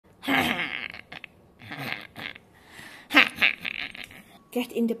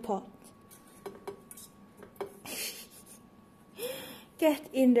Get in the pot. Get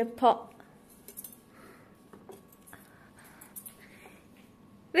in the pot.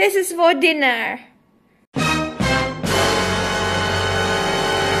 This is for dinner.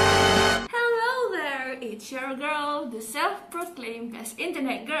 Hello there, it's your girl, the self-proclaimed best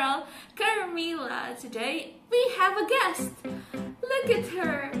internet girl, Carmila. Today we have a guest. Look at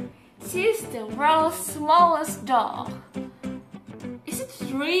her. She's the world's smallest dog. Is it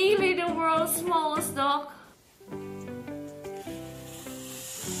really the world's smallest dog?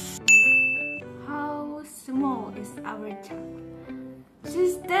 How small is our dog?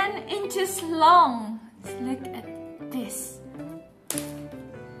 She's 10 inches long. Look at this.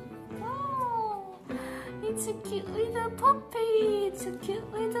 Oh, it's a cute little puppy. It's a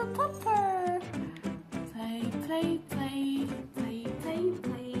cute little pupper. Play, play, play, play, play,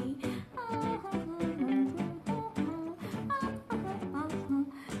 play.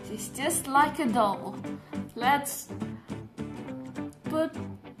 She's just like a doll. Let's put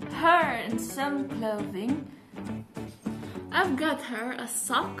her in some clothing. I've got her a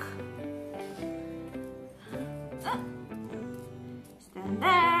sock. Stand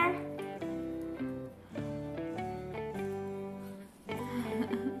there.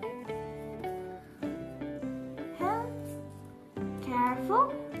 Hands.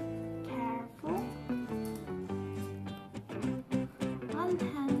 Careful. Careful. One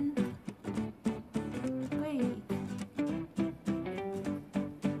hand. Wait.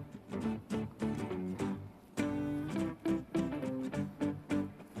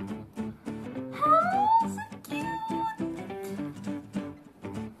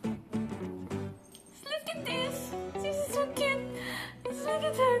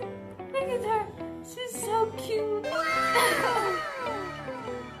 Look at her. She's so cute.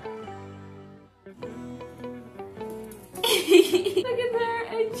 Look at her,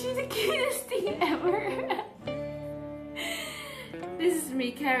 and she's the cutest thing ever. This is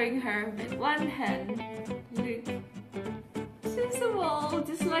me carrying her with one hand. Look. She's small,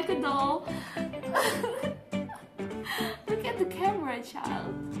 just like a doll. Look at the camera,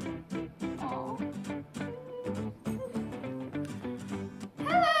 child. Oh.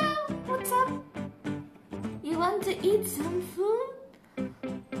 What's up? You want to eat some food?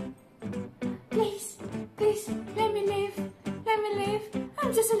 Please, please, let me live. Let me live.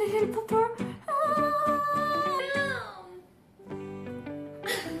 I'm just a little pooper.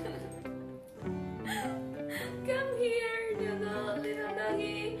 Come here, little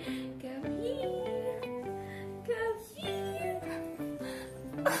doggy. Come here. Come here.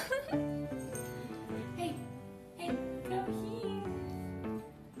 Hey, hey, come here.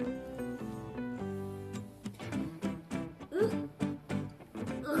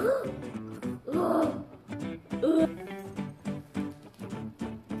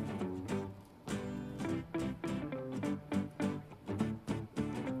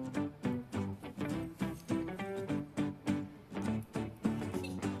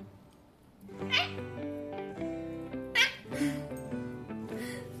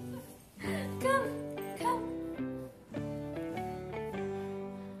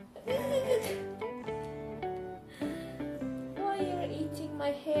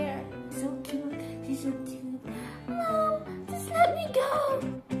 My hair. So cute. She's so cute. Mom, just let me go.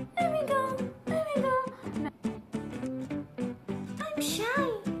 Let me go. Let me go. No. I'm shy.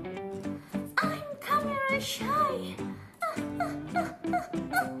 I'm camera shy.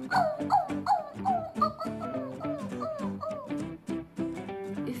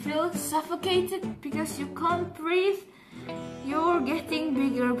 You feel suffocated because you can't breathe? You're getting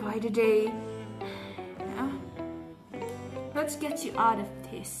bigger by the day. Let's get you out of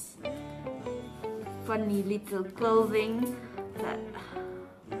this funny little clothing.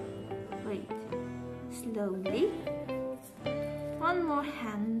 Wait, slowly. One more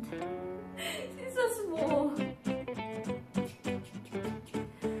hand. She's so small.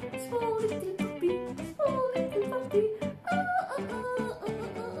 Small little puppy. Small little puppy.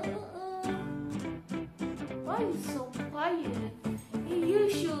 Why are you so quiet? You're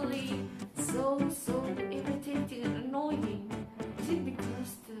usually so irritating and annoying. Is it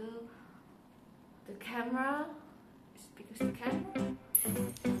because the camera? Is it because the camera?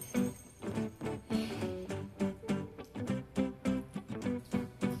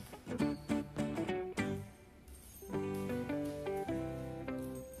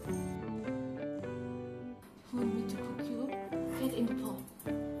 Want me to cook you? Get in the pot.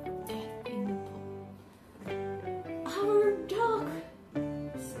 Get in the pot. Our dog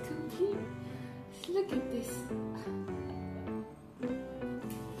is too cute. Look at this.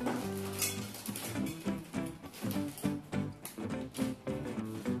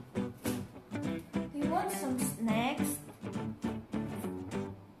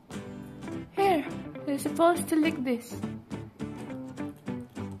 You're supposed to lick this.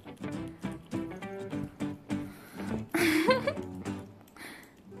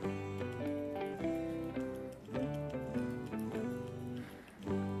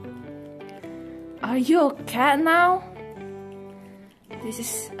 Are you a cat now? This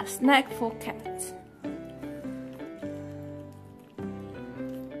is a snack for cats.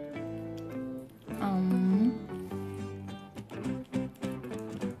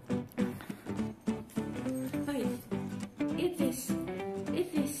 Wait, eat this.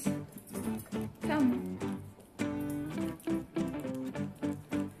 Eat this. Come.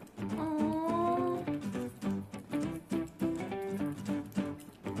 Oh.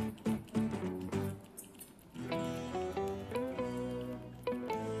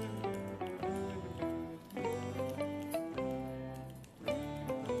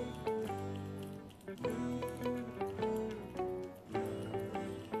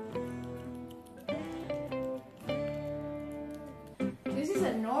 This is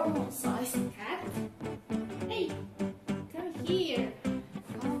a normal sized cat. Hey, come here.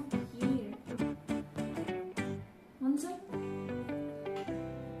 Come here. Want some?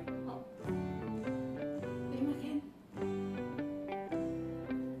 Oh. Him again.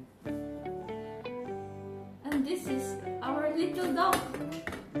 And this is our little dog.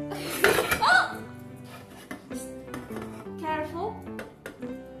 Oh! Careful.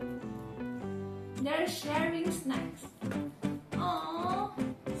 They're sharing snacks. Aww,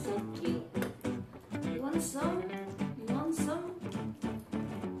 so cute. You want some? You want some?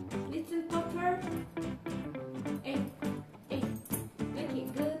 Little pupper? Hey, hey, lick it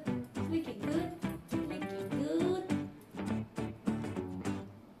good, lick it good, lick it good.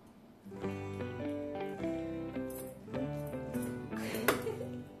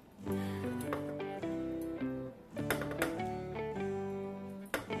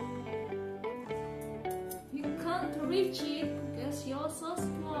 You can't reach it because you're so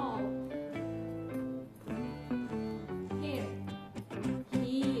small. Here,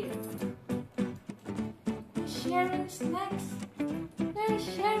 here. Sharing snacks. They're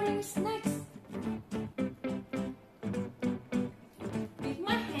sharing snacks. With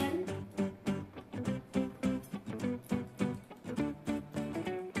my hand.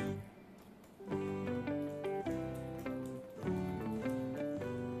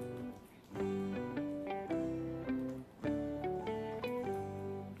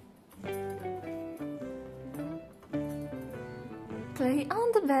 Play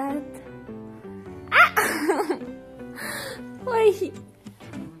on the bed. Ah! Wait.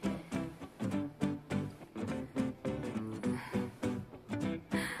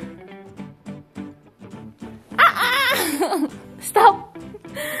 Ah! Stop!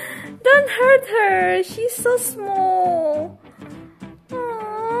 Don't hurt her. She's so small.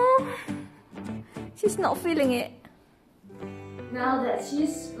 Aww. She's not feeling it. Now that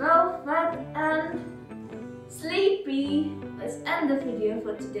she's well fed and sleepy, let's end the video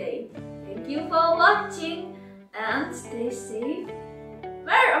for today. Thank you for watching and stay safe.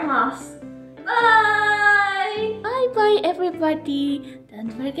 Wear a mask. Bye! Bye bye everybody.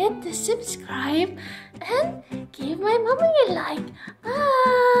 Don't forget to subscribe and give my mommy a like.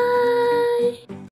 Bye!